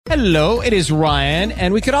Hello, it is Ryan,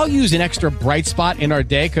 and we could all use an extra bright spot in our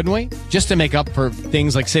day, couldn't we? Just to make up for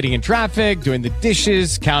things like sitting in traffic, doing the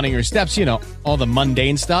dishes, counting your steps, all the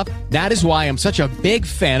mundane stuff. That is why I'm such a big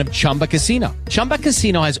fan of Chumba Casino. Chumba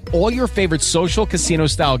Casino has all your favorite social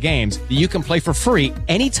casino-style games that you can play for free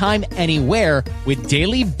anytime, anywhere with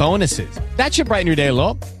daily bonuses. That should brighten your day a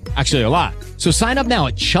little. Actually, a lot. So sign up now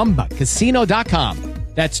at ChumbaCasino.com.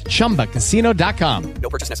 That's ChumbaCasino.com. No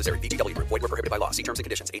purchase necessary. VGW Group. Void where prohibited by law. See terms and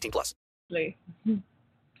conditions. 18+. Hey,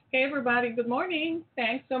 everybody. Good morning.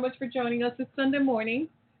 Thanks so much for joining us. It's Sunday morning,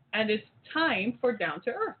 and it's time for Down to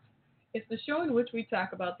Earth. It's the show in which we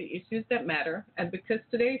talk about the issues that matter, and because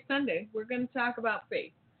today is Sunday, we're going to talk about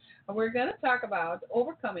faith. And we're going to talk about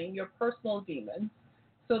overcoming your personal demons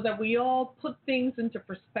so that we all put things into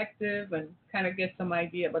perspective and kind of get some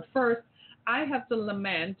idea. But first, I have to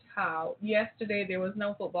lament how yesterday there was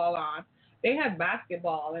no football on. They had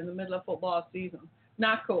basketball in the middle of football season.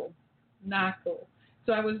 Not cool. Not cool.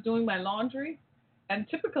 So I was doing my laundry, and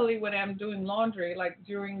typically when I'm doing laundry, like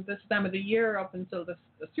during this time of the year up until the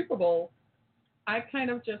Super Bowl, I kind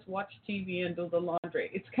of just watch TV and do the laundry.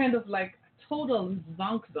 It's kind of like a total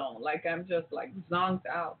zonk zone, like I'm just like zonked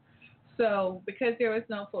out. So because there was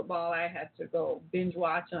no football, I had to go binge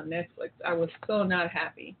watch on Netflix. I was so not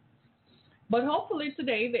happy. But hopefully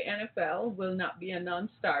today the NFL will not be a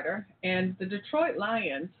non-starter. And the Detroit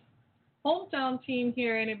Lions, hometown team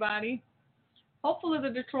here, anybody? Hopefully the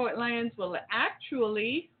Detroit Lions will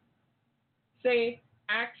actually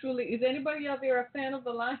is anybody out there a fan of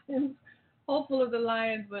the Lions? Hopefully the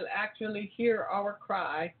Lions will actually hear our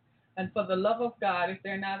cry. And for the love of God, if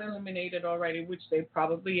they're not eliminated already, which they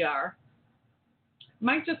probably are,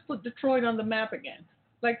 might just put Detroit on the map again.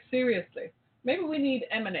 Like, seriously. Maybe we need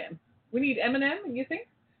Eminem. We need Eminem, you think?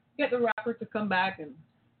 Get the rapper to come back and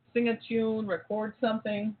sing a tune, record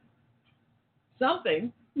something,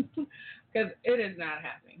 because it is not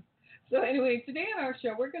happening. So anyway, today on our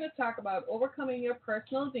show, we're going to talk about overcoming your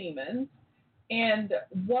personal demons and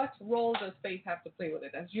what role does faith have to play with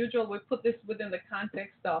it. As usual, we put this within the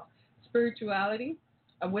context of spirituality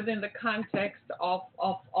and within the context of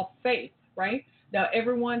faith, right? Now,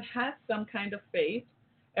 everyone has some kind of faith.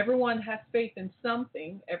 Everyone has faith in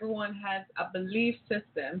something. Everyone has a belief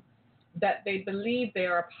system that they believe they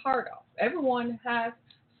are a part of. Everyone has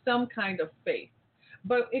some kind of faith.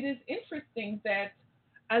 But it is interesting that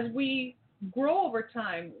as we grow over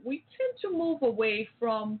time, we tend to move away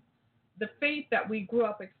from the faith that we grew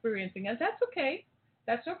up experiencing. And that's okay.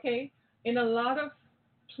 That's okay. In a lot of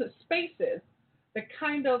spaces, the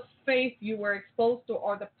kind of faith you were exposed to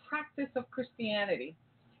or the practice of Christianity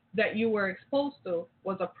that you were exposed to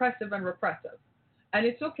was oppressive and repressive. And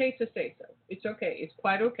it's okay to say so. It's okay. It's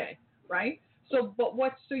quite okay, right? So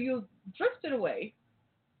you drifted away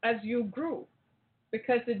as you grew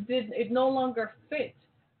because it no longer fit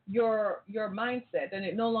your mindset, and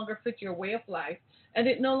it no longer fit your way of life, and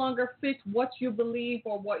it no longer fits what you believe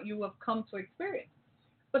or what you have come to experience.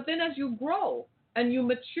 But then as you grow and you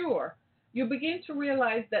mature, you begin to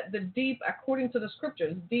realize that the deep, according to the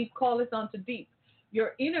scriptures, deep calleth unto deep.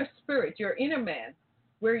 Your inner spirit, your inner man,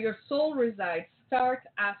 where your soul resides, start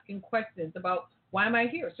asking questions about, why am I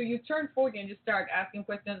here? So you turn 40 and you start asking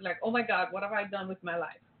questions like, oh my God, what have I done with my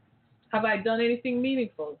life? Have I done anything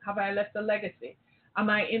meaningful? Have I left a legacy? Am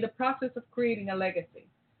I in the process of creating a legacy?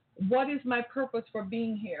 What is my purpose for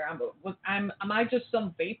being here? Am I just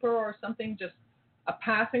some vapor or something, just a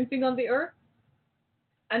passing thing on the earth?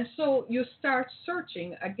 And so you start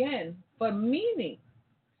searching again for meaning.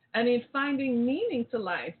 And in finding meaning to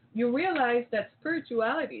life, you realize that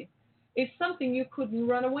spirituality is something you couldn't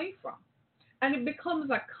run away from. And it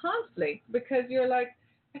becomes a conflict because you're like,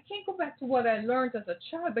 I can't go back to what I learned as a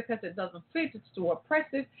child because it doesn't fit. It's too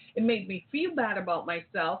oppressive. It made me feel bad about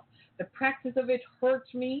myself. The practice of it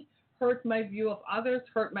hurt me, hurt my view of others,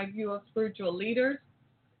 hurt my view of spiritual leaders,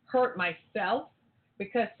 hurt myself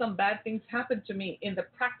because some bad things happened to me in the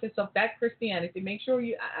practice of that Christianity. Make sure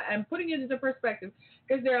I'm putting it into perspective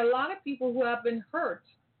because there are a lot of people who have been hurt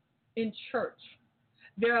in church.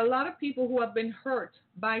 There are a lot of people who have been hurt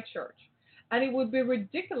by church. And it would be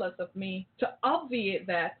ridiculous of me to obviate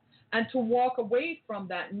that and to walk away from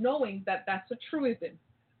that knowing that that's a truism.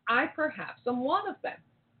 I perhaps am one of them.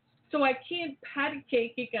 So I can't patty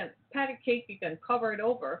cake and cover it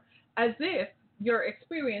over as if your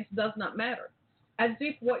experience does not matter, as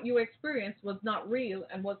if what you experienced was not real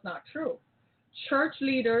and was not true. Church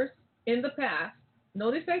leaders in the past,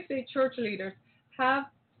 notice I say church leaders, have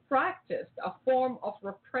practiced a form of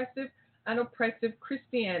repressive and oppressive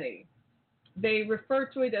Christianity. They refer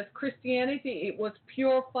to it as Christianity. It was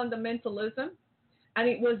pure fundamentalism. And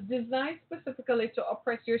it was designed specifically to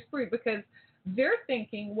oppress your spirit because their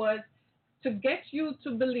thinking was to get you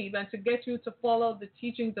to believe and to get you to follow the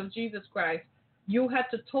teachings of Jesus Christ, you had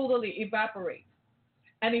to totally evaporate.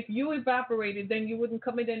 And if you evaporated, then you wouldn't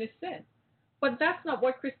commit any sin. But that's not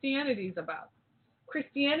what Christianity is about.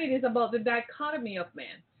 Christianity is about the dichotomy of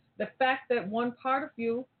man, the fact that one part of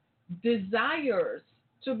you desires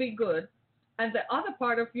to be good, and the other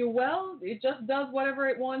part of you, well, it just does whatever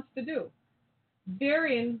it wants to do.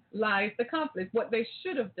 Therein lies the conflict. What they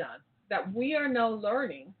should have done, that we are now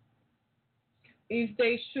learning, is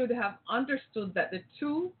they should have understood that the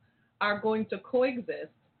two are going to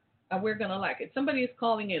coexist and we're going to like it. Somebody is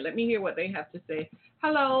calling in. Let me hear what they have to say.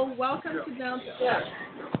 Hello, welcome to Down to Earth.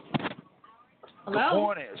 Hello. Good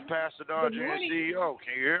morning. It's Pastor Dodger, CEO.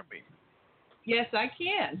 Can you hear me? Yes, I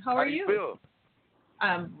can. How are you? How you feel?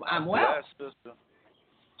 I'm well. Blessed, sister.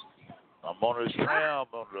 I'm on this tram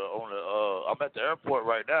I'm at the airport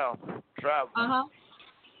right now, traveling.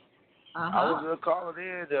 I was calling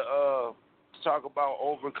in to talk about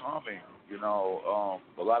overcoming. You know,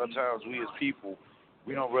 a lot of times we as people,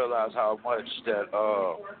 we don't realize how much that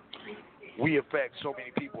we affect so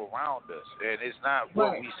many people around us. And it's not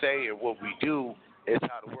what we say and what we do, it's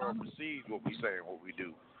how the world perceives what we say and what we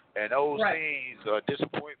do. And those things,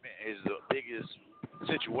 disappointment is the biggest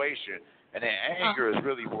situation. And then anger is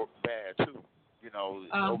really bad too. You know,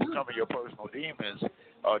 overcoming your personal demons,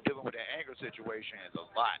 dealing with that anger situation is a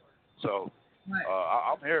lot. So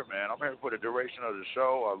I'm here, man. I'm here for the duration of the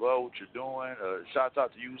show. I love what you're doing. Shout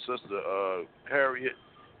out to you, Sister Harriet.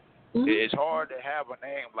 It's hard to have a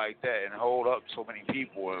name like that and hold up so many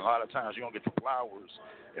people. And a lot of times you don't get the flowers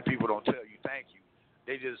and people don't tell you thank you.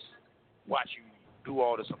 They just watch you do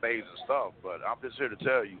all this amazing stuff. But I'm just here to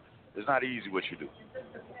tell you, it's not easy what you do.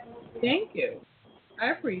 Thank you.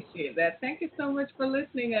 I appreciate that. Thank you so much for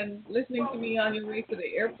listening and listening to me on your way to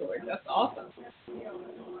the airport. That's awesome.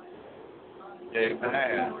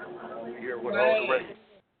 Amen. Here with all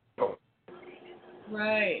the rest.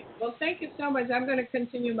 Right. Well, thank you so much. I'm going to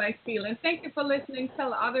continue my spiel. And thank you for listening.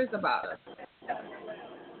 Tell others about us.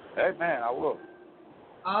 Amen. I will.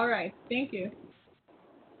 All right. Thank you.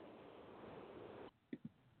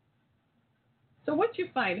 So what you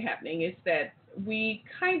find happening is that we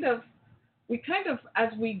kind of, as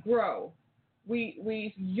we grow,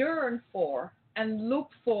 we yearn for and look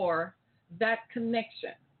for that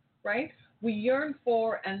connection, right? We yearn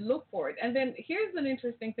for and look for it. And then here's an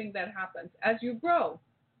interesting thing that happens. As you grow,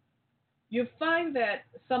 you find that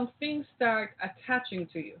some things start attaching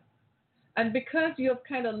to you. And because you have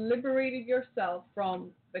kind of liberated yourself from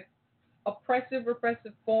the oppressive,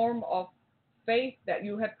 repressive form of faith that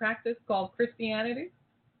you had practiced called Christianity,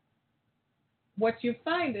 what you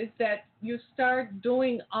find is that you start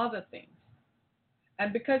doing other things.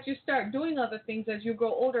 And because you start doing other things as you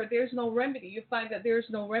grow older, there's no remedy. You find that there's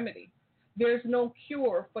no remedy. There's no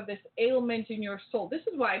cure for this ailment in your soul. This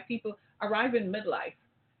is why people arrive in midlife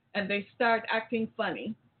and they start acting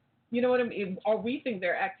funny. You know what I mean? Or we think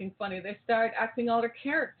they're acting funny. They start acting out of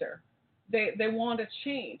character. They want to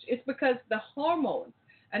change. It's because the hormones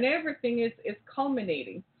and everything is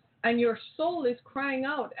culminating. And your soul is crying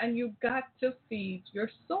out, and you've got to feed your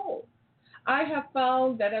soul. I have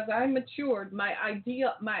found that as I matured, my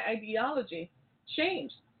ideology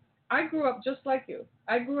changed. I grew up just like you.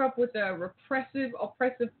 I grew up with a repressive,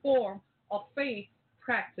 oppressive form of faith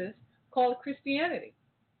practice called Christianity.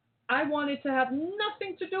 I wanted to have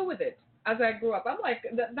nothing to do with it as I grew up. I'm like,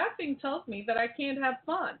 that thing tells me that I can't have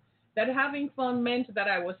fun, that having fun meant that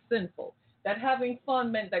I was sinful, that having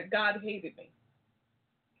fun meant that God hated me.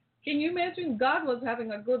 Can you imagine? God was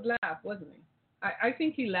having a good laugh, wasn't he? I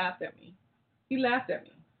think he laughed at me. He laughed at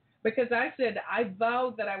me because I said I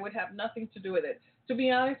vowed that I would have nothing to do with it. To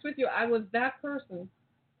be honest with you, I was that person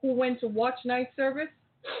who went to watch night service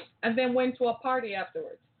and then went to a party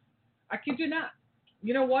afterwards. I kid you not.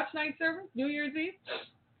 You know, watch night service, New Year's Eve,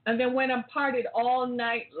 and then went and partied all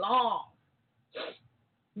night long.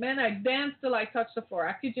 Man, I danced till I touched the floor.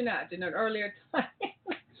 I kid you not, in an earlier time.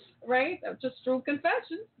 Right? Just true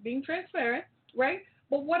confession, being transparent, right?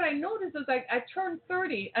 But what I noticed is I turned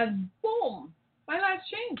 30 and boom, my life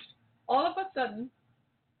changed. All of a sudden,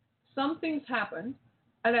 some things happened,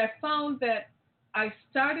 and I found that I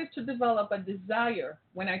started to develop a desire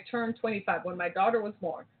when I turned 25, when my daughter was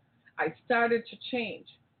born. I started to change.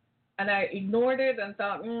 And I ignored it and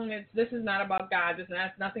thought, this is not about God. This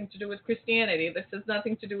has nothing to do with Christianity. This has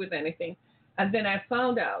nothing to do with anything. And then I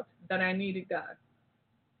found out that I needed God.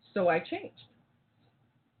 So I changed.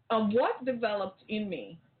 What developed in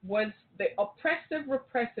me was the oppressive,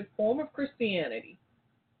 repressive form of Christianity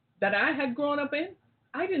that I had grown up in.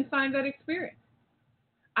 I didn't find that experience.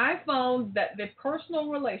 I found that the personal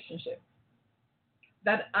relationship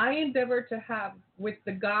that I endeavor to have with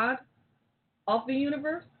the God of the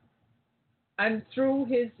universe and through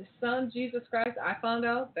his son, Jesus Christ, I found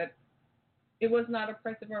out that it was not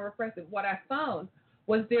oppressive or repressive. What I found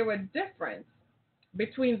was there was a difference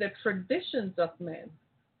between the traditions of men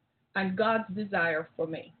and God's desire for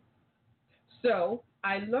me. So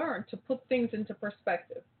I learned to put things into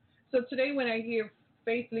perspective. So today when I hear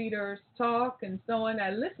faith leaders talk and so on,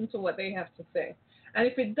 I listen to what they have to say. And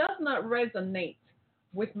if it does not resonate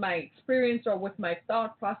with my experience or with my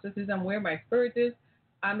thought processes and where my spirit is,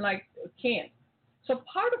 I'm like, can't. So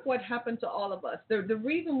part of what happened to all of us, the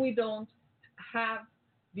reason we don't have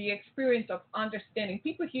the experience of understanding,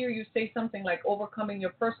 people hear you say something like overcoming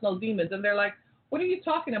your personal demons, and they're like, what are you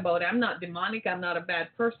talking about? I'm not demonic. I'm not a bad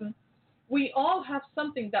person. We all have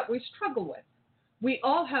something that we struggle with. We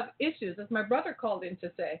all have issues, as my brother called in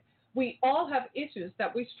to say. We all have issues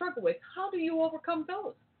that we struggle with. How do you overcome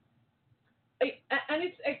those? And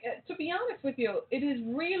it's, to be honest with you, it is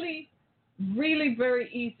really, really very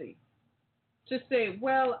easy to say,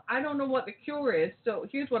 well, I don't know what the cure is, so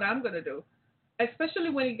here's what I'm going to do. Especially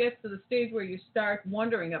when it gets to the stage where you start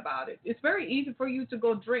wondering about it. It's very easy for you to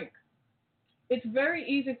go drink. It's very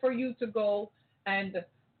easy for you to go and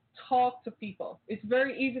talk to people. It's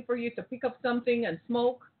very easy for you to pick up something and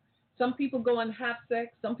smoke. Some people go and have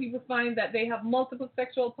sex. Some people find that they have multiple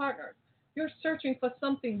sexual partners. You're searching for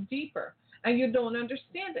something deeper, and you don't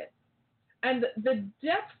understand it. And the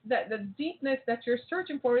depth, the deepness that you're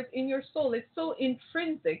searching for is in your soul. It's so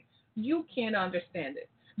intrinsic, you can't understand it.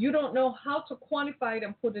 You don't know how to quantify it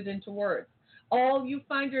and put it into words. All you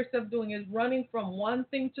find yourself doing is running from one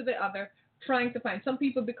thing to the other, trying to find. Some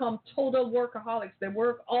people become total workaholics. They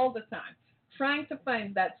work all the time, trying to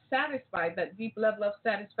find that deep level of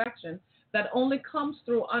satisfaction that only comes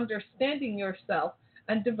through understanding yourself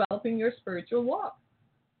and developing your spiritual walk.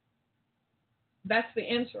 That's the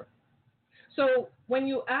answer. So when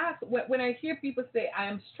you ask, when I hear people say, I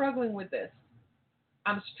am struggling with this,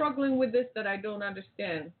 I'm struggling with this that I don't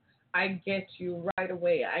understand, I get you right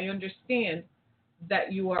away. I understand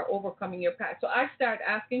that you are overcoming your past. So I start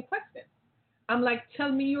asking questions. I'm like,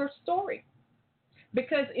 tell me your story.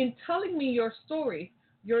 Because in telling me your story,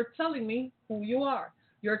 you're telling me who you are.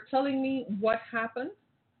 You're telling me what happened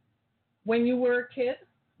when you were a kid,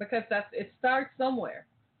 because it starts somewhere.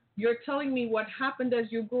 You're telling me what happened as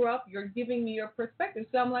you grew up. You're giving me your perspective.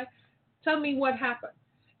 So I'm like, tell me what happened.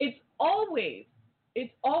 It's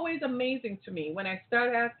always amazing to me when I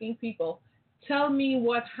start asking people, tell me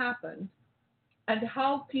what happened, and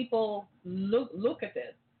how people look at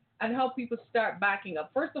it and how people start backing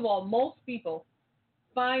up. First of all, most people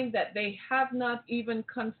find that they have not even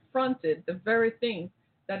confronted the very thing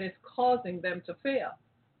that is causing them to fail.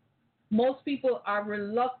 Most people are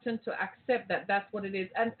reluctant to accept that that's what it is.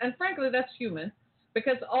 And frankly, that's human,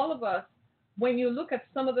 because all of us, when you look at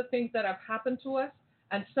some of the things that have happened to us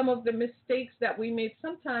and some of the mistakes that we made,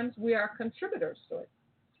 sometimes we are contributors to it.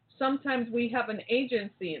 Sometimes we have an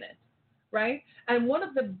agency in it, right? And one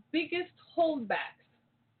of the biggest holdbacks,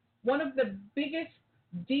 one of the biggest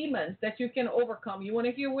demons that you can overcome, you want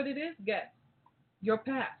to hear what it is? Guess. Your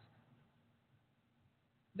past.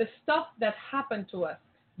 The stuff that happened to us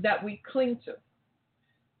that we cling to.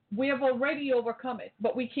 We have already overcome it,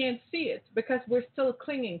 but we can't see it because we're still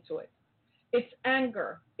clinging to it. It's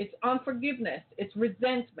anger. It's unforgiveness. It's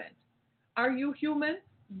resentment. Are you human?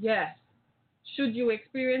 Yes. Should you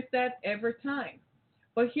experience that every time?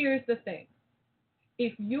 But here's the thing.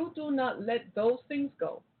 If you do not let those things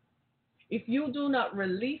go, if you do not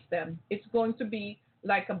release them, it's going to be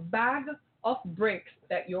like a bag of bricks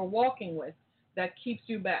that you're walking with that keeps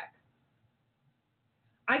you back.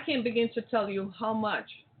 I can't begin to tell you how much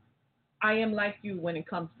I am like you when it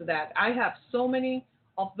comes to that. I have so many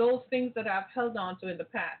of those things that I've held on to in the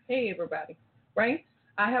past. Hey, everybody, right?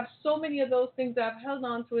 I have so many of those things that I've held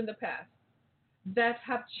on to in the past that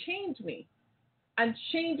have changed me and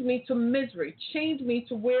changed me to misery, changed me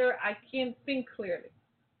to where I can't think clearly,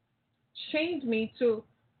 changed me to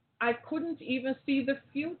I couldn't even see the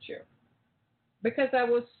future because I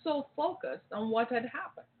was so focused on what had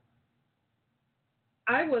happened.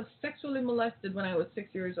 I was sexually molested when I was 6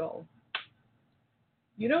 years old.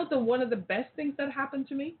 You know, one of the best things that happened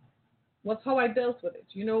to me was how I dealt with it.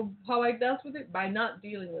 You know how I dealt with it? By not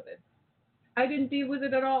dealing with it. I didn't deal with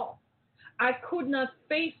it at all. I could not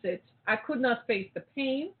face it. I could not face the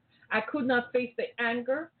pain. I could not face the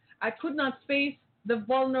anger. I could not face the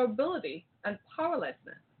vulnerability and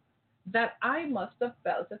powerlessness that I must have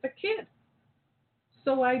felt as a kid.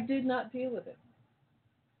 So I did not deal with it.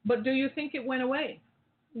 But do you think it went away?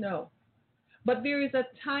 No. But there is a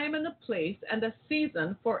time and a place and a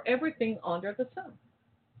season for everything under the sun.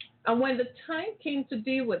 And when the time came to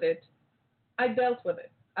deal with it, I dealt with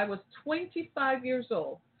it. I was 25 years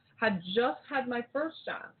old, had just had my first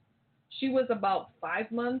child. She was about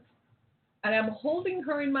 5 months, and I'm holding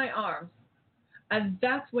her in my arms. And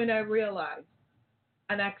that's when I realized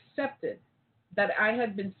and accepted that I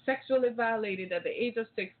had been sexually violated at the age of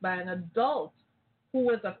 6 by an adult who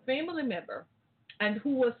was a family member and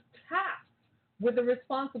who was tasked with the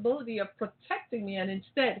responsibility of protecting me, and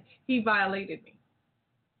instead he violated me.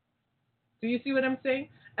 Do you see what I'm saying?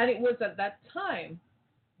 And it was at that time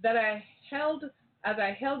that as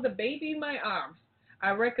I held the baby in my arms,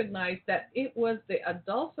 I recognized that it was the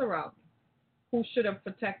adults around me who should have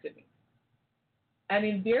protected me. And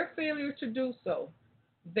in their failure to do so,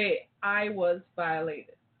 I was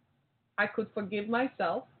violated. I could forgive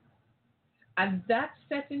myself, and that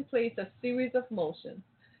set in place a series of motions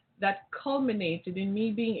that culminated in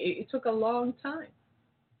me it took a long time,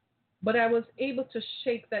 but I was able to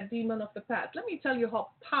shake that demon of the past. Let me tell you how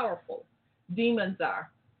powerful demons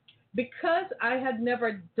are. Because I had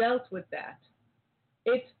never dealt with that,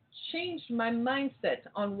 it changed my mindset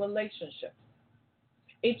on relationships.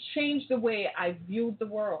 It changed the way I viewed the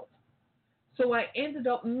world. So I ended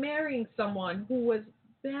up marrying someone who was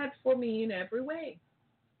bad for me in every way.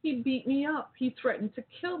 He beat me up. He threatened to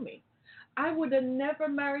kill me. I would have never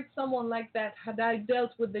married someone like that had I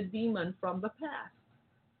dealt with the demon from the past.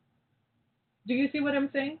 Do you see what I'm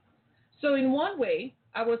saying? So in one way,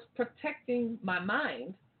 I was protecting my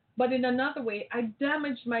mind, but in another way, I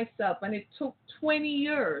damaged myself, and it took 20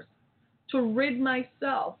 years to rid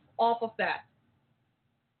myself off of that.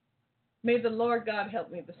 May the Lord God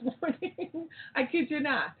help me this morning. I kid you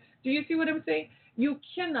not. Do you see what I'm saying? You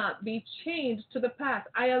cannot be chained to the past.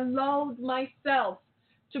 I allowed myself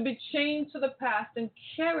to be chained to the past and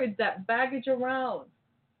carried that baggage around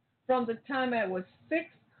from the time I was 6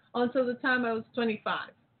 until the time I was 25.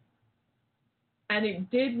 And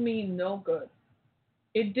it did me no good.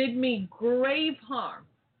 It did me grave harm.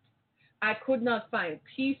 I could not find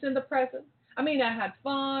peace in the present. I mean, I had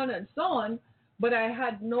fun and so on, but I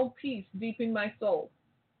had no peace deep in my soul.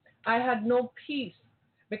 I had no peace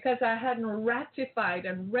because I hadn't ratified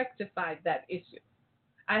and rectified that issue.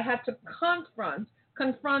 I had to confront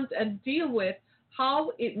and deal with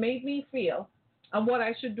how it made me feel and what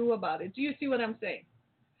I should do about it. Do you see what I'm saying?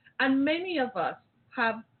 And many of us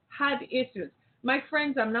have had issues. My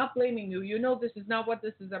friends, I'm not blaming you. You know this is not what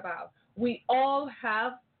this is about. We all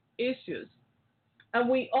have issues. And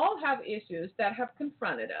we all have issues that have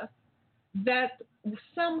confronted us, that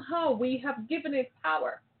somehow we have given it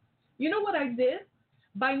power. You know what I did?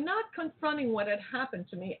 By not confronting what had happened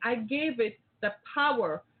to me, I gave it the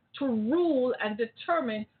power to rule and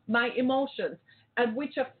determine my emotions, and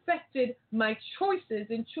which affected my choices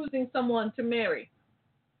in choosing someone to marry.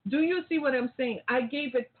 Do you see what I'm saying? I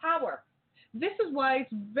gave it power. This is why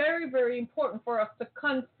it's very, very important for us to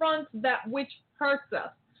confront that which hurts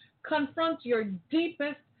us. Confront your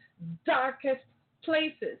deepest, darkest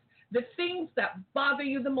places, the things that bother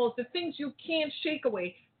you the most, the things you can't shake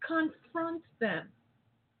away. Confront them.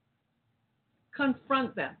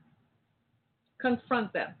 Confront them.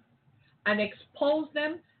 Confront them. And expose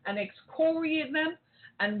them and excoriate them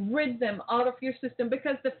and rid them out of your system,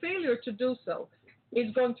 because the failure to do so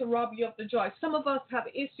is going to rob you of the joy. Some of us have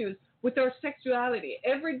issues with our sexuality.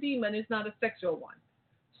 Every demon is not a sexual one.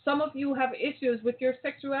 Some of you have issues with your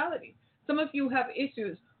sexuality. Some of you have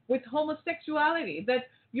issues with homosexuality, that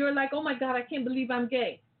you're like, oh my God, I can't believe I'm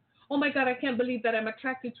gay. Oh my God, I can't believe that I'm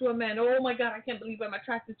attracted to a man. Or, oh my God, I can't believe I'm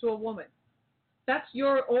attracted to a woman. That's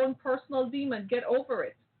your own personal demon. Get over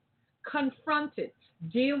it. Confront it.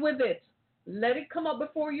 Deal with it. Let it come up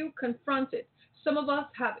before you. Confront it. Some of us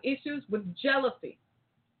have issues with jealousy.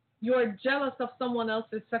 You're jealous of someone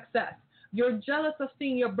else's success. You're jealous of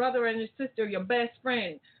seeing your brother and your sister, your best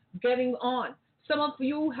friend, getting on. Some of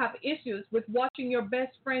you have issues with watching your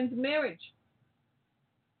best friend's marriage.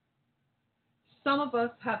 Some of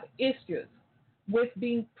us have issues with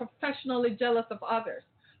being professionally jealous of others.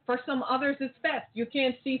 For some others, it's theft. You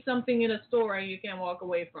can't see something in a store and you can't walk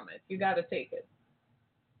away from it. You got to take it.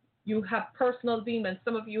 You have personal demons.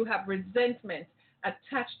 Some of you have resentment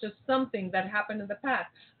attached to something that happened in the past.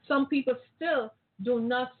 Some people still do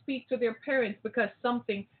not speak to their parents because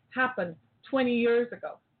something happened 20 years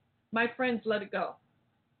ago. My friends, let it go.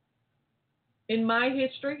 In my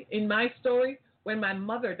history, in my story, when my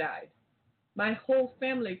mother died, my whole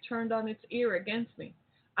family turned on its ear against me.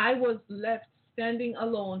 I was left standing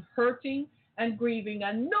alone, hurting and grieving,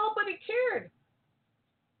 and nobody cared.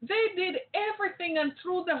 They did everything and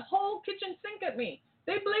threw the whole kitchen sink at me.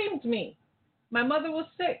 They blamed me. My mother was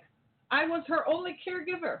sick. I was her only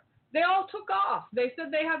caregiver. They all took off. They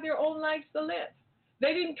said they had their own lives to live.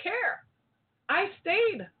 They didn't care. I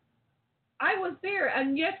stayed. I was there.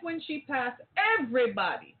 And yet when she passed,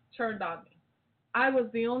 everybody turned on me. I was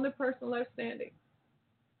the only person left standing.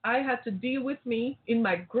 I had to deal with me in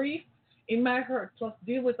my grief, in my hurt, plus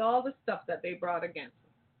deal with all the stuff that they brought against me.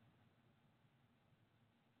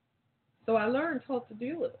 So I learned how to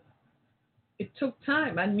deal with it. It took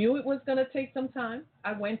time. I knew it was going to take some time.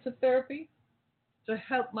 I went to therapy to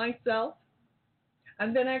help myself,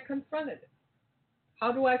 and then I confronted it.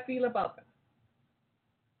 How do I feel about them?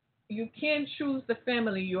 You can't choose the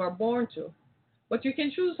family you are born to, but you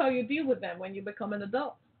can choose how you deal with them when you become an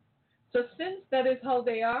adult. So since that is how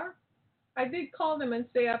they are, I did call them and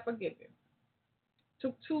say, I forgive you.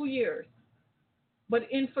 Took 2 years. But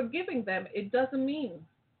in forgiving them, it doesn't mean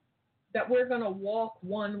that we're going to walk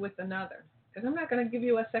one with another. Because I'm not going to give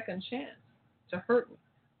you a second chance to hurt me.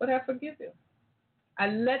 But I forgive you. I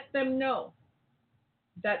let them know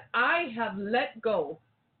that I have let go,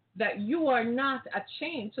 that you are not a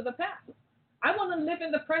chain to the past. I want to live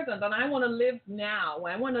in the present, and I want to live now.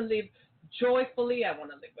 I want to live joyfully. I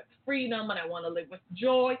want to live with freedom, and I want to live with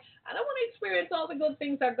joy. And I want to experience all the good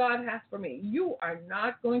things that God has for me. You are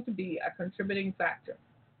not going to be a contributing factor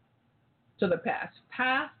to the past.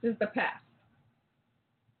 Past is the past.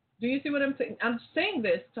 Do you see what I'm saying? I'm saying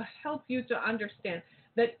this to help you to understand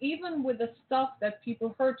that even with the stuff that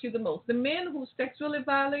people hurt you the most, the man who sexually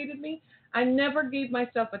violated me, I never gave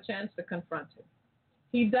myself a chance to confront him.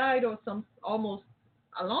 He died almost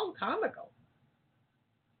a long time ago.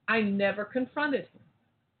 I never confronted him.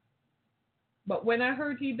 But when I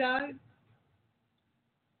heard he died,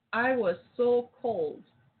 I was so cold.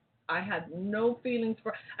 I had no feelings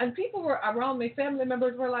for, and people were around me, family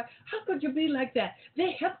members were like, how could you be like that?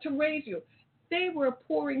 They helped to raise you. They were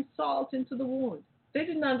pouring salt into the wound. They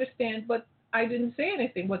didn't understand, but I didn't say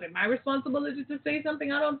anything. Was it my responsibility to say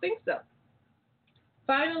something? I don't think so.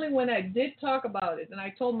 Finally, when I did talk about it and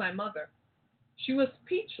I told my mother, she was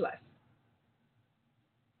speechless.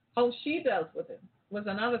 How she dealt with it was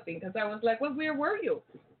another thing, because I was like, well, where were you?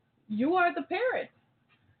 You are the parent.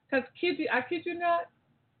 Because I kid you not,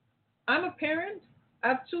 I'm a parent. I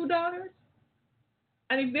have 2 daughters.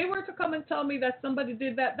 And if they were to come and tell me that somebody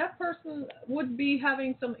did that, that person would be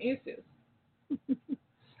having some issues.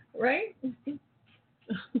 Right?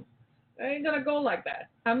 I ain't going to go like that.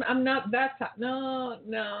 I'm not that type. No.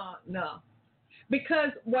 Because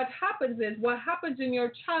what happens in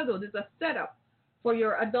your childhood is a setup for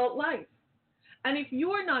your adult life. And if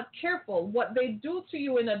you are not careful, what they do to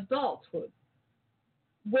you in adulthood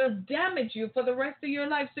will damage you for the rest of your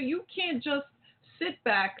life. So you can't just sit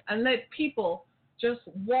back and let people just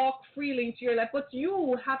walk freely into your life, but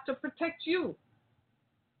you have to protect you.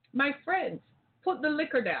 My friends, put the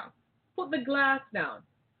liquor down. Put the glass down.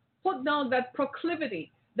 Put down that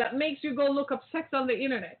proclivity that makes you go look up sex on the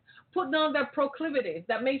internet. Put down that proclivity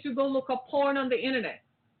that makes you go look up porn on the internet.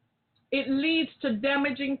 It leads to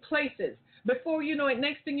damaging places. Before you know it,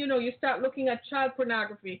 next thing you know, you start looking at child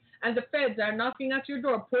pornography and the feds are knocking at your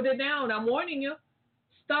door. Put it down. I'm warning you.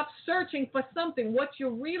 Stop searching for something. What you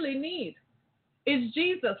really need is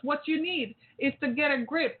Jesus. What you need is to get a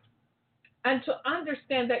grip and to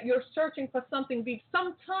understand that you're searching for something deep.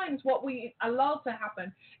 Sometimes what we allow to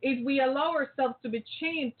happen is we allow ourselves to be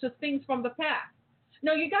chained to things from the past.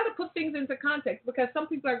 Now, you got to put things into context, because some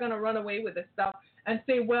people are going to run away with this stuff and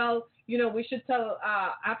say, well, we should tell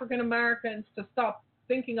African Americans to stop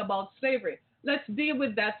thinking about slavery. Let's deal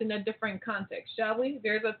with that in a different context, shall we?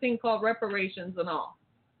 There's a thing called reparations and all.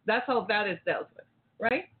 That's how that is dealt with,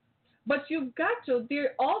 right? But you've got to,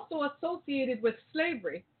 they're also associated with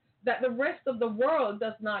slavery that the rest of the world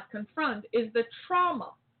does not confront is the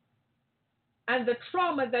trauma. And the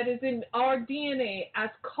trauma that is in our DNA as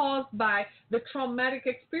caused by the traumatic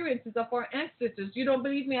experiences of our ancestors. You don't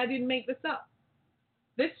believe me? I didn't make this up.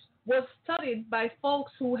 This was studied by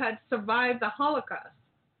folks who had survived the Holocaust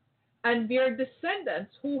and their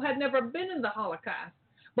descendants who had never been in the Holocaust.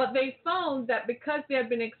 But they found that because they had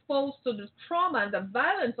been exposed to the trauma and the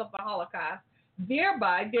violence of the Holocaust,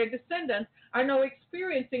 thereby their descendants are now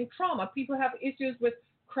experiencing trauma. People have issues with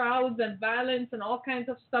crowds and violence and all kinds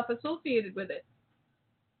of stuff associated with it.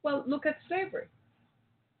 Well, look at slavery.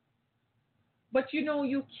 But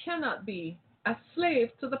you cannot be a slave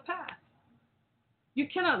to the past. You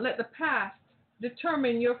cannot let the past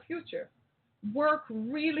determine your future. Work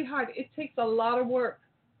really hard. It takes a lot of work.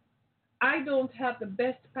 I don't have the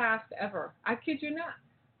best past ever. I kid you not.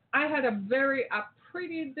 I had a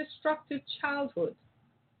pretty destructive childhood.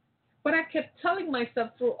 But I kept telling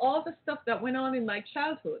myself through all the stuff that went on in my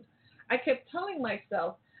childhood, I kept telling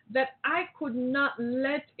myself that I could not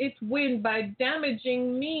let it win by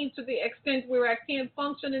damaging me to the extent where I can't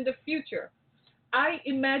function in the future. I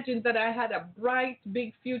imagined that I had a bright,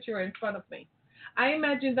 big future in front of me. I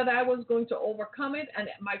imagined that I was going to overcome it and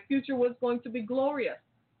my future was going to be glorious.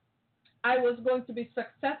 I was going to be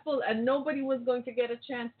successful and nobody was going to get a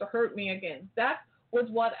chance to hurt me again. That was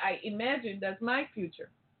what I imagined as my future.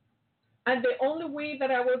 And the only way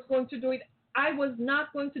that I was going to do it, I was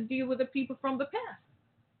not going to deal with the people from the past.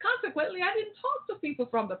 Consequently, I didn't talk to people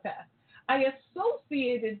from the past. I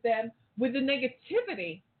associated them with the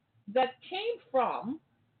negativity that came from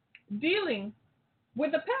dealing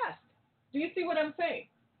with the past. Do you see what I'm saying?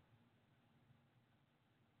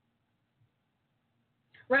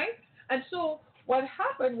 Right? And so what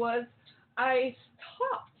happened was I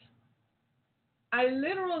stopped. I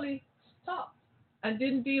literally stopped and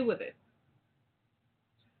didn't deal with it.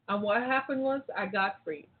 And what happened was I got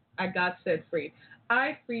free. I got set free.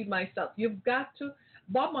 I freed myself. You've got to,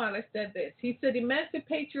 Bob Marley said this. He said,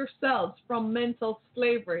 emancipate yourselves from mental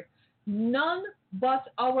slavery. None but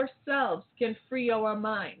ourselves can free our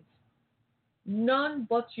minds. None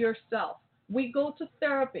but yourself. We go to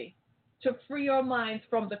therapy to free our minds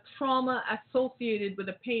from the trauma associated with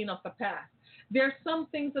the pain of the past. There are some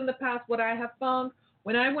things in the past, what I have found,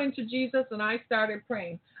 when I went to Jesus and I started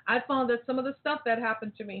praying, I found that some of the stuff that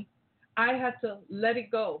happened to me, I had to let it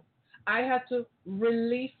go. I had to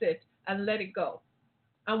release it and let it go.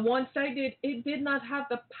 And once I did, it did not have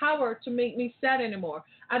the power to make me sad anymore.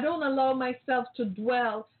 I don't allow myself to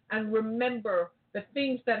dwell and remember the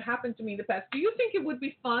things that happened to me in the past. Do you think it would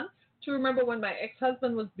be fun to remember when my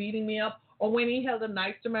ex-husband was beating me up or when he held a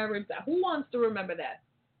knife to my ribs? Who wants to remember that?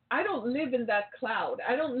 I don't live in that cloud.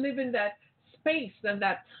 I don't live in that space and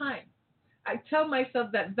that time. I tell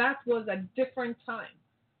myself that that was a different time.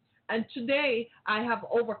 And today, I have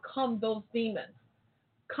overcome those demons.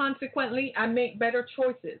 Consequently, I make better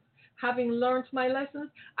choices. Having learned my lessons,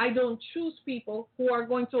 I don't choose people who are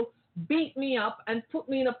going to beat me up and put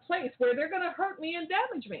me in a place where they're going to hurt me and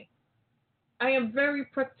damage me. I am very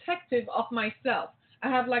protective of myself. I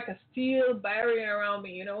have like a steel barrier around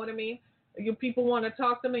me, you know what I mean? You people want to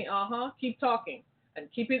talk to me, keep talking and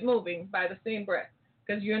keep it moving by the same breath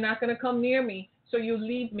because you're not going to come near me, so you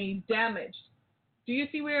leave me damaged. Do you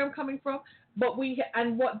see where I'm coming from? But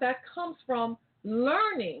what that comes from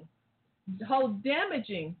learning how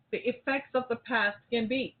damaging the effects of the past can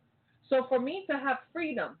be. So for me to have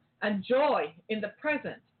freedom and joy in the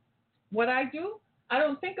present, what I do, I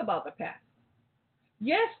don't think about the past.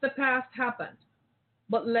 Yes, the past happened,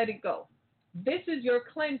 but let it go. This is your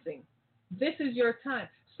cleansing. This is your time.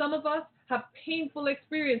 Some of us have painful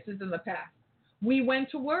experiences in the past. We went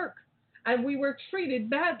to work and we were treated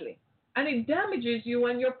badly. And it damages you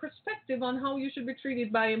and your perspective on how you should be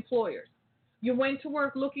treated by employers. You went to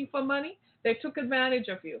work looking for money. They took advantage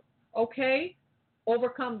of you. Okay?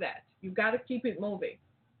 Overcome that. You got to keep it moving.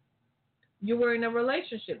 You were in a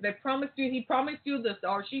relationship. He promised you this,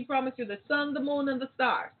 or she promised you the sun, the moon, and the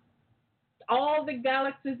stars. All the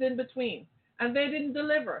galaxies in between. And they didn't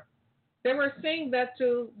deliver. They were saying that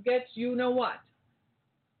to get you know what.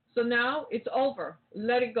 So now it's over.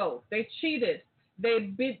 Let it go. They cheated.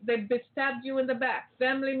 They stabbed you in the back.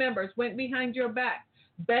 Family members went behind your back.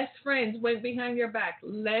 Best friends went behind your back.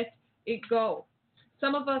 Let it go.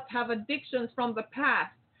 Some of us have addictions from the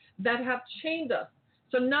past that have chained us.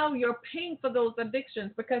 So now you're paying for those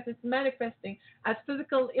addictions because it's manifesting as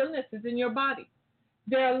physical illnesses in your body.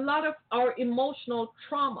 There are a lot of our emotional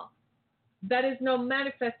trauma that is now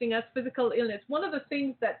manifesting as physical illness. One of the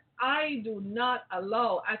things that I do not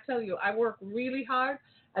allow, I tell you, I work really hard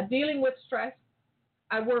at dealing with stress.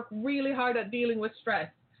 I work really hard at dealing with stress.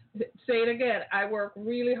 Say it again. I work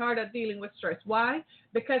really hard at dealing with stress. Why?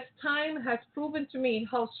 Because time has proven to me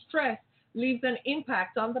how stress leaves an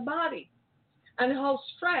impact on the body and how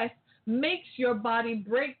stress makes your body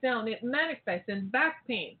break down. It manifests in back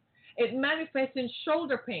pain. It manifests in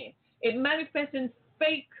shoulder pain. It manifests in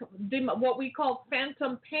fake, what we call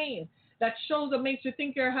phantom pain. That shoulder makes you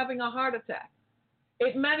think you're having a heart attack.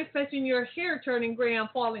 It manifests in your hair turning gray and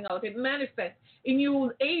falling out. It manifests in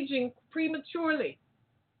you aging prematurely.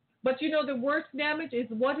 But you know, the worst damage is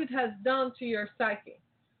what it has done to your psyche.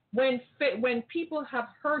 When people have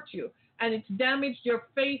hurt you and it's damaged your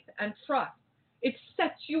faith and trust, it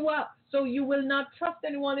sets you up so you will not trust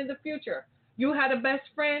anyone in the future. You had a best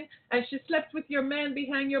friend and she slept with your man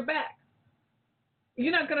behind your back.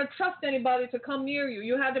 You're not going to trust anybody to come near you.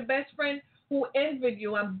 You had a best friend who envied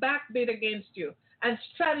you and backbit against you and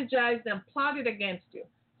strategized and plotted against you.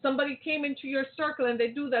 Somebody came into your circle and they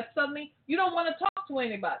do that. Suddenly, you don't want to talk to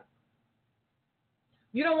anybody.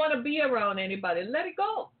 You don't want to be around anybody. Let it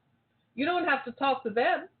go. You don't have to talk to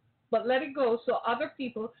them, but let it go so other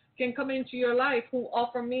people can come into your life who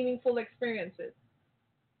offer meaningful experiences.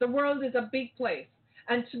 The world is a big place.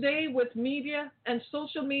 And today, with media and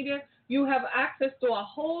social media, you have access to a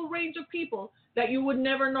whole range of people that you would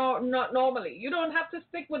never know not normally. You don't have to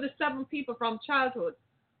stick with the 7 people from childhood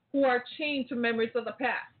who are chained to memories of the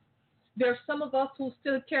past. There are some of us who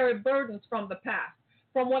still carry burdens from the past,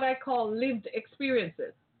 from what I call lived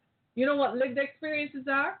experiences. You know what lived experiences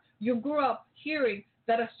are? You grew up hearing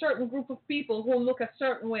that a certain group of people who look a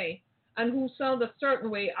certain way and who sound a certain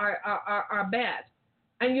way are bad.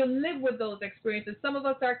 And you live with those experiences. Some of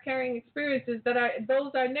us are carrying experiences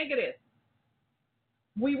those are negative.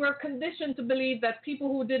 We were conditioned to believe that people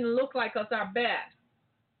who didn't look like us are bad.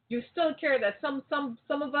 You still carry that. Some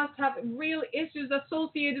of us have real issues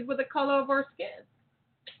associated with the color of our skin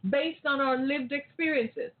based on our lived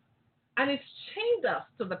experiences. And it's chained us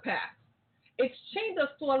to the past. It's chained us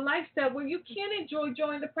to a lifestyle where you can't enjoy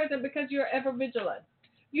joy in the present because you're ever vigilant.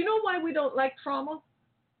 You know why we don't like trauma?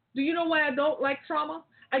 Do you know why I don't like trauma?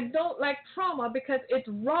 I don't like trauma because it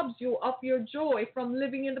robs you of your joy from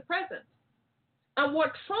living in the present. And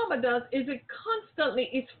what trauma does is it constantly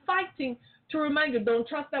is fighting to remind you, don't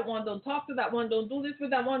trust that one, don't talk to that one, don't do this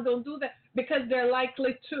with that one, don't do that, because they're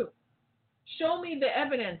likely to. Show me the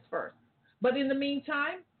evidence first. But in the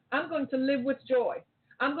meantime, I'm going to live with joy.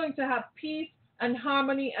 I'm going to have peace and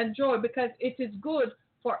harmony and joy because it is good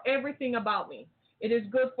for everything about me. It is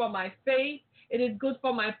good for my faith. It is good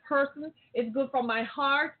for my person. It's good for my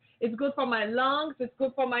heart. It's good for my lungs. It's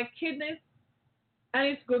good for my kidneys. And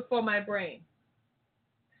it's good for my brain.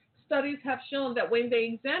 Studies have shown that when they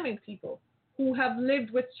examine people who have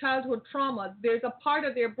lived with childhood trauma, there's a part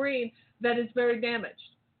of their brain that is very damaged.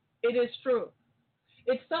 It is true.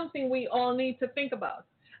 It's something we all need to think about.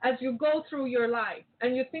 As you go through your life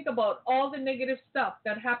and you think about all the negative stuff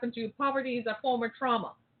that happened to you, poverty is a form of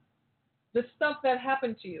trauma. The stuff that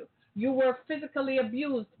happened to you, you were physically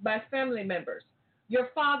abused by family members. Your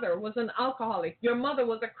father was an alcoholic. Your mother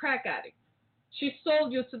was a crack addict. She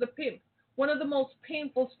sold you to the pimp. One of the most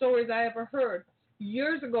painful stories I ever heard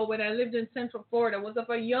years ago when I lived in Central Florida was of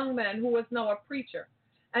a young man who was now a preacher,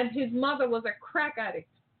 and his mother was a crack addict,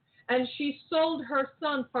 and she sold her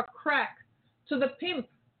son for crack to the pimp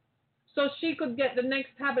so she could get the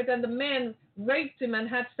next habit, and the man raped him and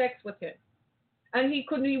had sex with him. And he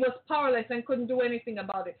was powerless and couldn't do anything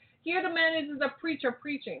about it. Here the man is a preacher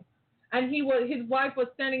preaching, and his wife was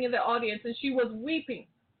standing in the audience, and she was weeping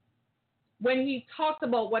when he talked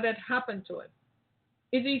about what had happened to him.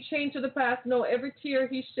 Is he chained to the past? No, every tear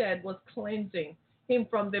he shed was cleansing him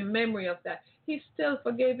from the memory of that. He still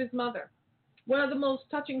forgave his mother. One of the most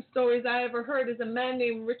touching stories I ever heard is a man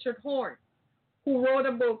named Richard Horne, who wrote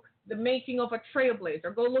a book, The Making of a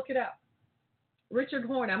Trailblazer. Go look it up. Richard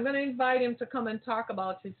Horne, I'm going to invite him to come and talk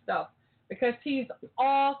about his stuff because he's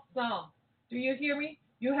awesome. Do you hear me?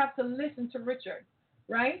 You have to listen to Richard,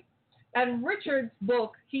 right? And Richard's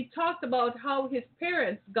book, he talked about how his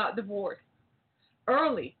parents got divorced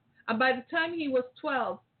early. And by the time he was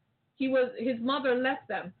 12, his mother left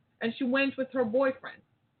them and she went with her boyfriend.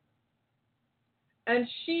 And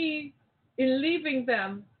she, in leaving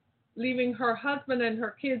them, leaving her husband and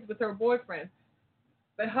her kids with her boyfriend,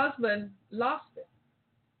 the husband lost it.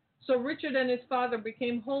 So Richard and his father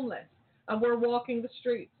became homeless and were walking the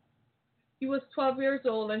streets. He was 12 years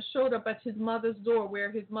old and showed up at his mother's door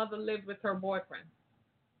where his mother lived with her boyfriend.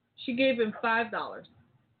 She gave him $5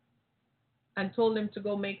 and told him to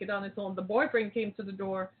go make it on his own. The boyfriend came to the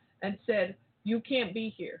door and said, "You can't be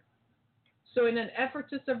here." So in an effort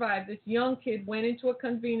to survive, this young kid went into a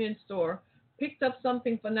convenience store, picked up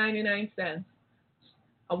something for 99 cents,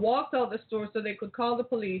 walked out the store so they could call the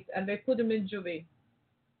police, and they put him in juvie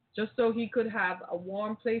just so he could have a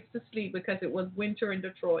warm place to sleep because it was winter in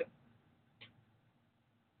Detroit.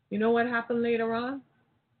 You know what happened later on?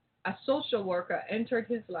 A social worker entered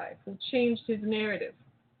his life who changed his narrative.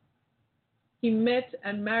 He met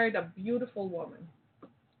and married a beautiful woman.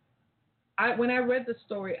 When I read the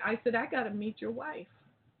story, I said, I got to meet your wife.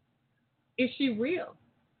 Is she real?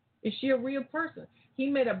 Is she a real person? He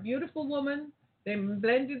met a beautiful woman. They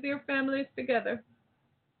blended their families together.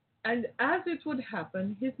 And as it would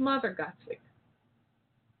happen, his mother got sick.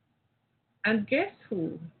 And guess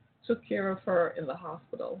who took care of her in the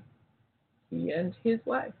hospital? He and his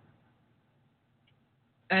wife.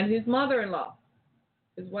 And his mother-in-law,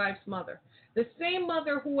 his wife's mother. The same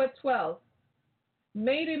mother who at 12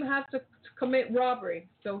 made him have to commit robbery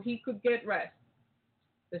so he could get rest.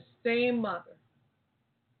 The same mother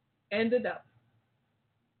ended up,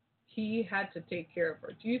 he had to take care of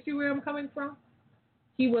her. Do you see where I'm coming from?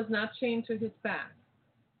 He was not chained to his past.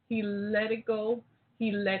 He let it go.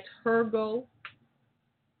 He let her go,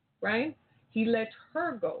 right? He let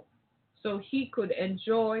her go so he could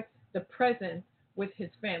enjoy the present with his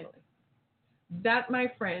family. That,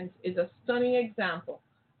 my friends, is a stunning example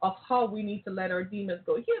of how we need to let our demons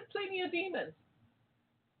go. He had plenty of demons.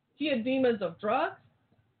 He had demons of drugs.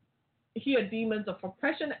 He had demons of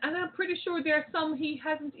oppression. And I'm pretty sure there are some he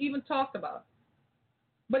hasn't even talked about.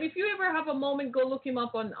 But if you ever have a moment, go look him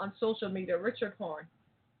up on social media, Richard Horn.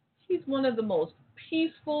 He's one of the most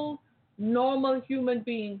peaceful, normal human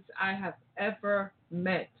beings I have ever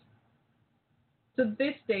met. To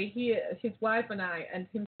this day, his wife and I and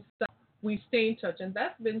himself, we stay in touch. And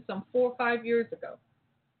that's been some 4 or 5 years ago.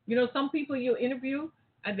 You know, some people you interview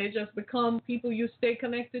and they just become people you stay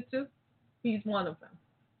connected to. He's one of them.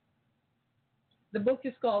 The book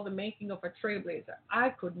is called The Making of a Trailblazer. I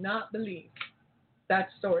could not believe that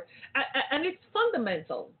story. And it's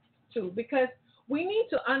fundamental, too, because we need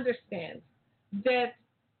to understand that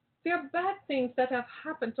there are bad things that have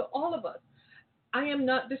happened to all of us. I am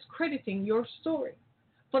not discrediting your story.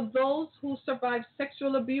 For those who survived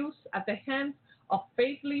sexual abuse at the hands of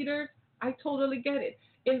faith leaders, I totally get it.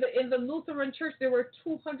 In the Lutheran Church, there were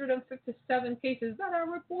 257 cases that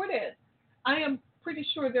are reported. I am pretty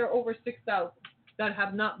sure there are over 6,000 that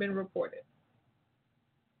have not been reported.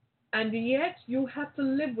 And yet, you have to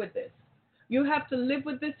live with this. You have to live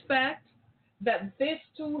with this fact that this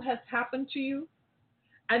too has happened to you,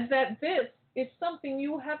 and that this is something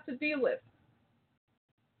you have to deal with.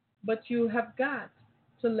 But you have got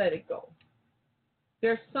to let it go.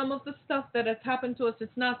 There's some of the stuff that has happened to us,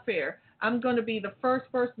 it's not fair. I'm going to be the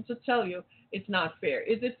first person to tell you it's not fair.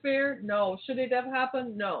 Is it fair? No. Should it have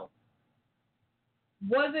happened? No.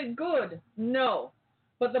 Was it good? No.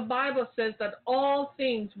 But the Bible says that all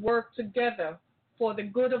things work together for the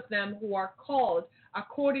good of them who are called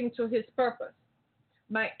according to his purpose.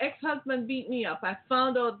 My ex-husband beat me up. I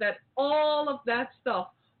found out that all of that stuff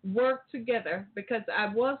worked together because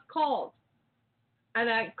I was called. And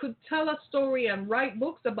I could tell a story and write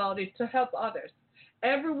books about it to help others.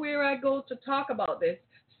 Everywhere I go to talk about this,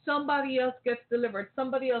 somebody else gets delivered.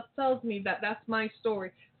 Somebody else tells me that that's my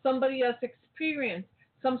story. Somebody else experienced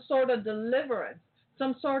some sort of deliverance,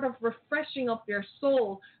 some sort of refreshing of their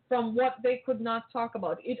soul from what they could not talk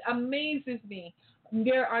about. It amazes me.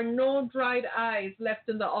 There are no dried eyes left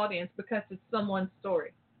in the audience because it's someone's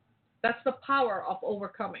story. That's the power of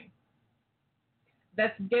overcoming.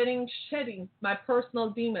 That's shedding my personal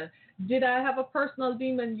demon. Did I have a personal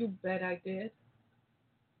demon? You bet I did.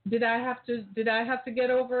 Did I have to get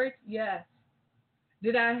over it? Yes.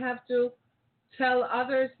 Did I have to tell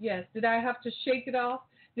others? Yes. Did I have to shake it off?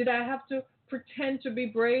 Did I have to pretend to be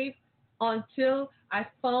brave until I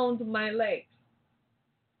found my legs?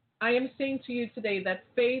 I am saying to you today that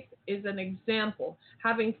faith is an example,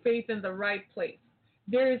 having faith in the right place.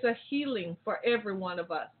 There is a healing for every one of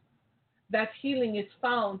us. That healing is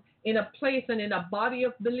found in a place and in a body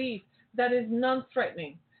of belief that is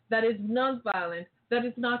non-threatening, that is non-violent, that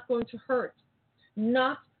is not going to hurt,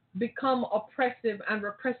 not become oppressive and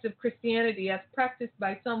repressive Christianity as practiced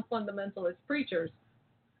by some fundamentalist preachers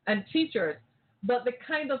and teachers, but the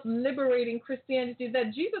kind of liberating Christianity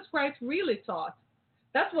that Jesus Christ really taught.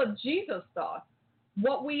 That's what Jesus taught.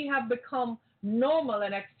 What we have become normal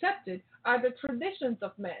and accepted are the traditions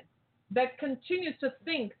of men that continue to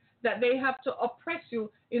think that they have to oppress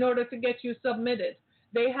you in order to get you submitted.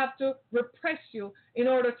 They have to repress you in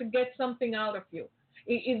order to get something out of you.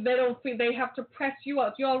 If they don't feel, they have to press you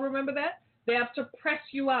out. You all remember that? They have to press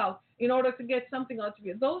you out in order to get something out of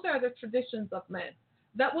you. Those are the traditions of men.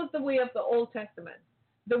 That was the way of the Old Testament.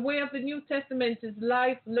 The way of the New Testament is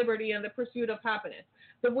life, liberty, and the pursuit of happiness.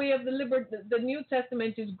 The way of the New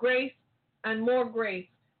Testament is grace and more grace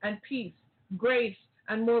and peace. Grace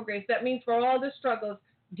and more grace. That means for all the struggles,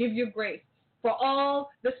 give you grace. For all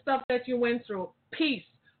the stuff that you went through, peace.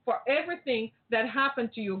 For everything that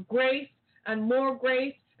happened to you, grace and more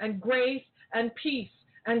grace and grace and peace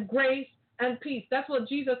and grace and peace. That's what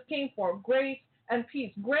Jesus came for, grace and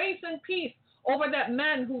peace. Grace and peace over that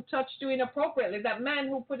man who touched you inappropriately, that man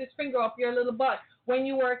who put his finger up your little butt when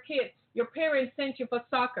you were a kid. Your parents sent you for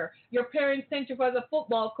soccer. Your parents sent you for the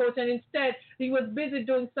football coach, and instead he was busy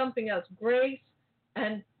doing something else. Grace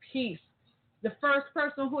and peace. The first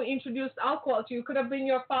person who introduced alcohol to you could have been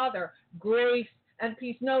your father. Grace and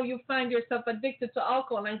peace. No, you find yourself addicted to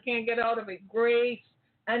alcohol and can't get out of it. Grace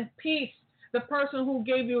and peace. The person who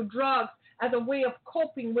gave you drugs as a way of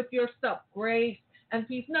coping with your stuff. Grace and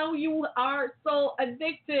peace. No, you are so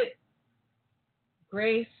addicted.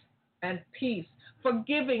 Grace and peace.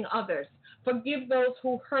 Forgiving others. Forgive those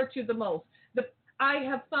who hurt you the most. I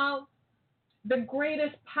have found the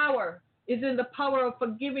greatest power is in the power of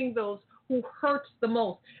forgiving those who hurt the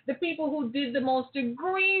most, the people who did the most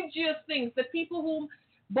egregious things, the people whom,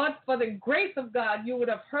 but for the grace of God, you would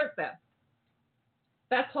have hurt them.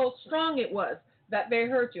 That's how strong it was that they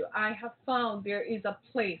hurt you. I have found there is a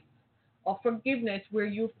place of forgiveness where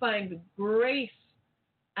you find grace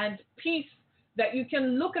and peace, that you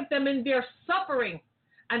can look at them in their suffering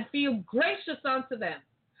and feel gracious unto them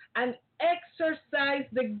and exercise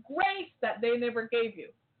the grace that they never gave you.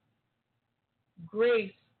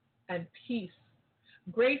 Grace and peace.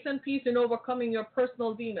 Grace and peace in overcoming your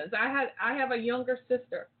personal demons. I have a younger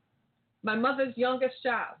sister, my mother's youngest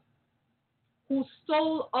child, who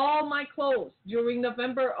stole all my clothes during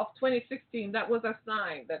November of 2016. That was a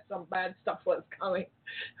sign that some bad stuff was coming,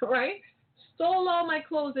 right? Stole all my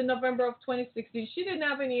clothes in November of 2016. She didn't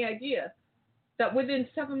have any idea that within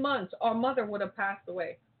 7 months our mother would have passed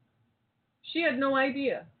away. She had no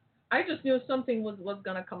idea. I just knew something was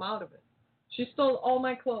going to come out of it. She stole all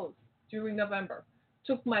my clothes during November,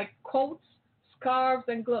 took my coats, scarves,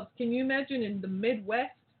 and gloves. Can you imagine in the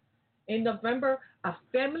Midwest in November, a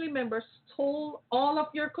family member stole all of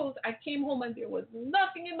your clothes? I came home and there was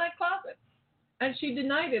nothing in my closet. And she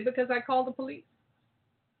denied it because I called the police.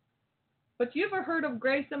 But you ever heard of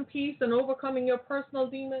grace and peace and overcoming your personal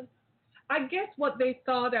demons? I guess what they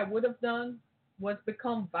thought I would have done was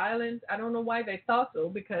become violent. I don't know why they thought so,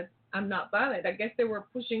 because I'm not violent. I guess they were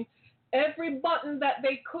pushing every button that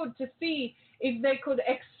they could to see if they could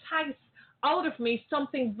excise out of me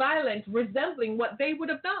something violent resembling what they would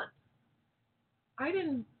have done. I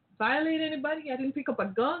didn't violate anybody. I didn't pick up a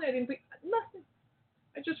gun. I didn't pick nothing.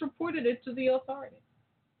 I just reported it to the authorities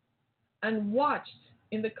and watched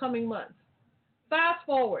in the coming months. Fast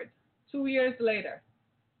forward 2 years later,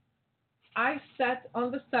 I sat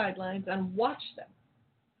on the sidelines and watched them.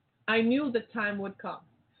 I knew the time would come.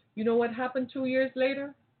 You know what happened 2 years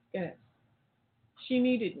later? Yes. She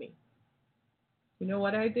needed me. You know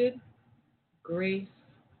what I did? Grace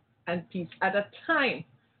and peace. At a time,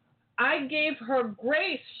 I gave her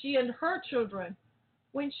grace, she and her children,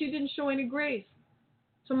 when she didn't show any grace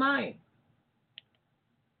to mine.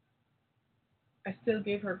 I still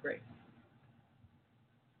gave her grace.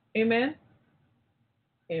 Amen?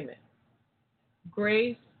 Amen.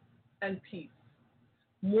 Grace and peace.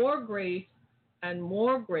 More grace and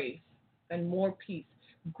more grace and more peace.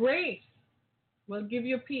 Grace will give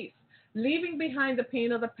you peace. Leaving behind the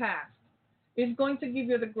pain of the past is going to give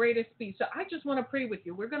you the greatest peace. So I just want to pray with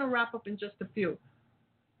you. We're going to wrap up in just a few.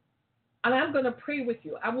 And I'm going to pray with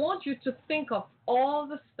you. I want you to think of all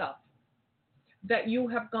the stuff that you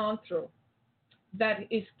have gone through that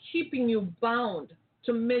is keeping you bound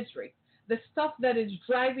to misery, the stuff that is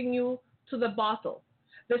driving you to the bottle,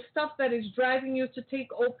 the stuff that is driving you to take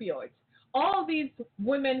opioids. All these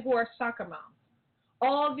women who are soccer moms,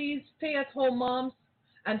 all these stay-at-home moms,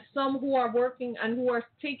 and some who are working and who are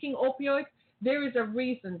taking opioids, there is a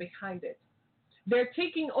reason behind it. They're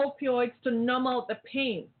taking opioids to numb out the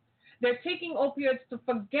pain. They're taking opioids to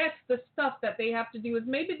forget the stuff that they have to deal with.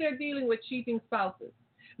 Maybe they're dealing with cheating spouses.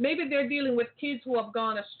 Maybe they're dealing with kids who have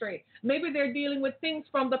gone astray. Maybe they're dealing with things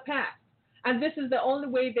from the past. And this is the only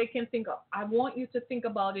way they can think of. I want you to think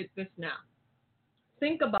about it this now.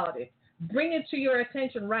 Think about it. Bring it to your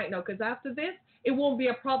attention right now, because after this, it won't be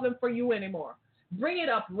a problem for you anymore. Bring it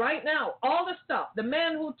up right now. All the stuff, the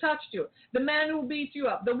man who touched you, the man who beat you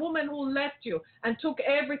up, the woman who left you and took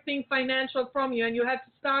everything financial from you, and you had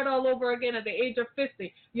to start all over again at the age of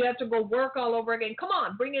 50. You had to go work all over again. Come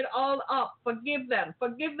on, bring it all up. Forgive them.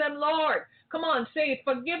 Forgive them, Lord. Come on, say it.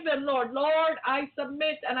 Forgive them, Lord. Lord, I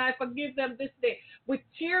submit and I forgive them this day. With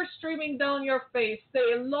tears streaming down your face,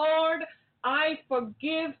 say, Lord, I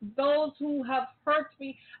forgive those who have hurt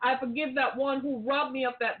me. I forgive that one who robbed me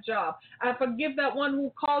of that job. I forgive that one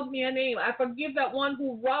who called me a name. I forgive that one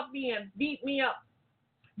who robbed me and beat me up.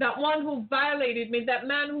 That one who violated me. That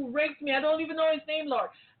man who raped me. I don't even know his name, Lord.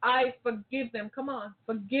 I forgive them. Come on.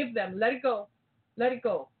 Forgive them. Let it go. Let it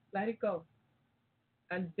go. Let it go.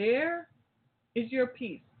 And there is your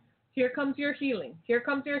peace. Here comes your healing. Here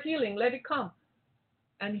comes your healing. Let it come.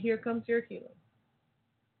 And here comes your healing.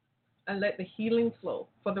 And let the healing flow.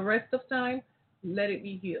 For the rest of time, let it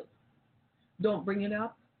be healed. Don't bring it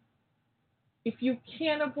up. If you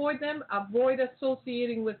can't avoid them, avoid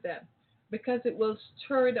associating with them, because it will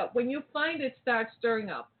stir it up. When you find it starts stirring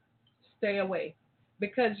up, stay away,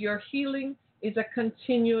 because your healing is a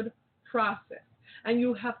continued process. And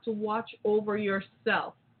you have to watch over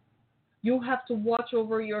yourself. You have to watch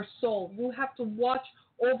over your soul. You have to watch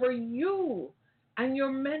over you and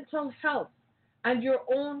your mental health and your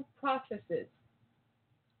own processes.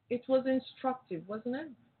 it was instructive, wasn't it?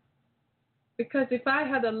 Because if I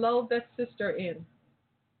had allowed that sister in,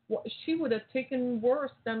 she would have taken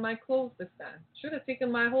worse than my clothes this time. She would have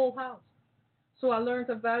taken my whole house. So I learned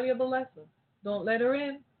a valuable lesson. Don't let her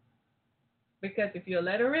in. Because if you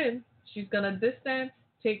let her in, she's going to this time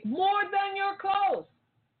take more than your clothes.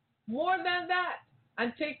 More than that.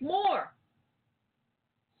 And take more.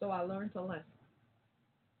 So I learned a lesson.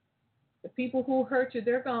 The people who hurt you,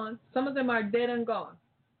 they're gone. Some of them are dead and gone.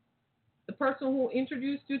 The person who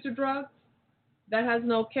introduced you to drugs, that has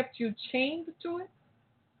now kept you chained to it,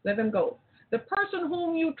 let them go. The person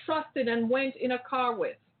whom you trusted and went in a car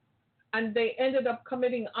with, and they ended up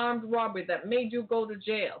committing armed robbery that made you go to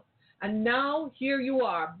jail. And now here you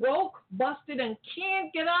are, broke, busted, and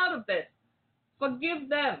can't get out of this. Forgive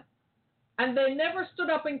them. And they never stood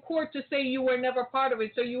up in court to say you were never part of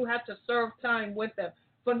it, so you had to serve time with them.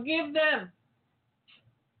 Forgive them.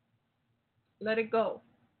 Let it go.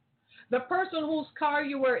 The person whose car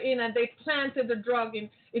you were in and they planted the drug in,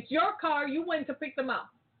 it's your car, you went to pick them up.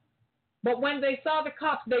 But when they saw the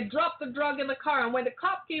cops, they dropped the drug in the car. And when the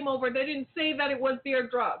cop came over, they didn't say that it was their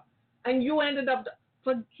drug. And you ended up,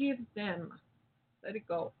 forgive them. Let it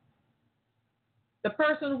go. The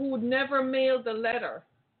person who would never mail the letter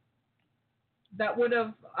that would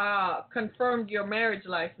have confirmed your marriage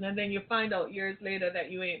license, and then you find out years later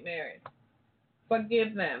that you ain't married.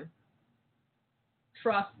 Forgive them.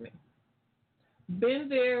 Trust me. Been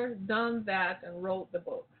there, done that, and wrote the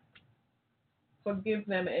book. Forgive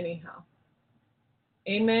them anyhow.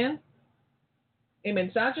 Amen?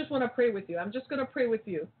 Amen. So I just want to pray with you. I'm just going to pray with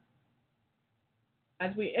you.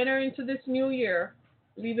 As we enter into this new year,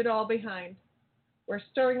 leave it all behind. We're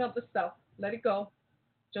stirring up the stuff. Let it go.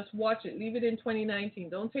 Just watch it. Leave it in 2019.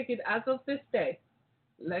 Don't take it as of this day.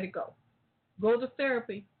 Let it go. Go to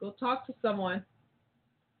therapy. Go talk to someone.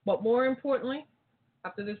 But more importantly,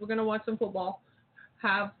 after this, we're going to watch some football.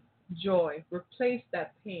 Have joy. Replace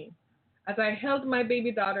that pain. As I held my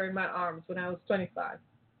baby daughter in my arms when I was 25,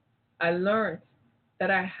 I learned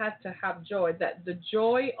that I had to have joy, that the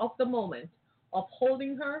joy of the moment of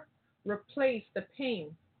holding her replaced the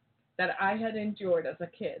pain that I had endured as a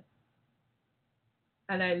kid.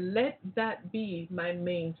 And I let that be my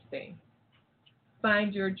mainstay.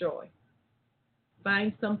 Find your joy.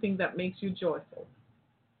 Find something that makes you joyful.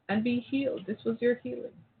 And be healed. This was your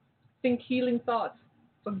healing. Think healing thoughts.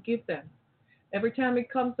 Forgive them. Every time it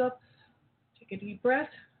comes up, take a deep breath.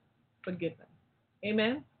 Forgive them.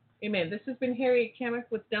 Amen. Amen. This has been Harriet Kamek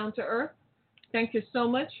with Down to Earth. Thank you so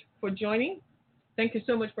much for joining. Thank you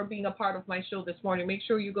so much for being a part of my show this morning. Make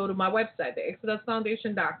sure you go to my website,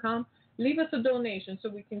 theexodusfoundation.com. Leave us a donation so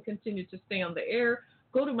we can continue to stay on the air.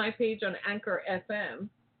 Go to my page on Anchor FM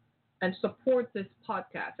and support this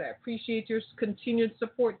podcast. I appreciate your continued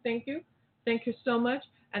support. Thank you. Thank you so much.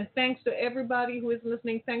 And thanks to everybody who is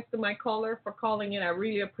listening. Thanks to my caller for calling in. I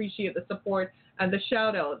really appreciate the support and the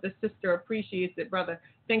shout out. The sister appreciates it, brother.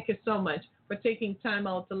 Thank you so much for taking time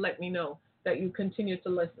out to let me know that you continue to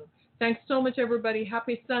listen. Thanks so much, everybody.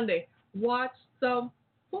 Happy Sunday. Watch some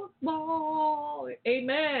football.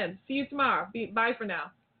 Amen. See you tomorrow. Bye for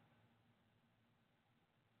now.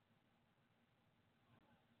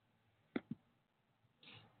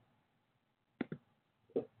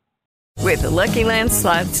 With the Lucky Land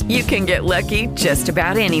Slots, you can get lucky just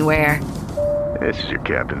about anywhere. This is your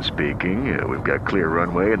captain speaking. We've got clear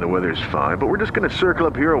runway and the weather's fine, but we're just going to circle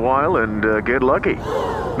up here a while and get lucky.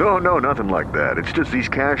 No, nothing like that. It's just these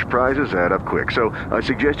cash prizes add up quick. So I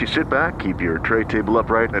suggest you sit back, keep your tray table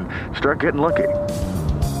upright, and start getting lucky.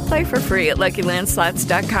 Play for free at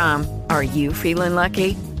LuckyLandSlots.com. Are you feeling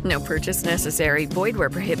lucky? No purchase necessary. Void where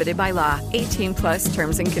prohibited by law. 18+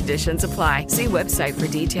 terms and conditions apply. See website for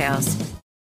details.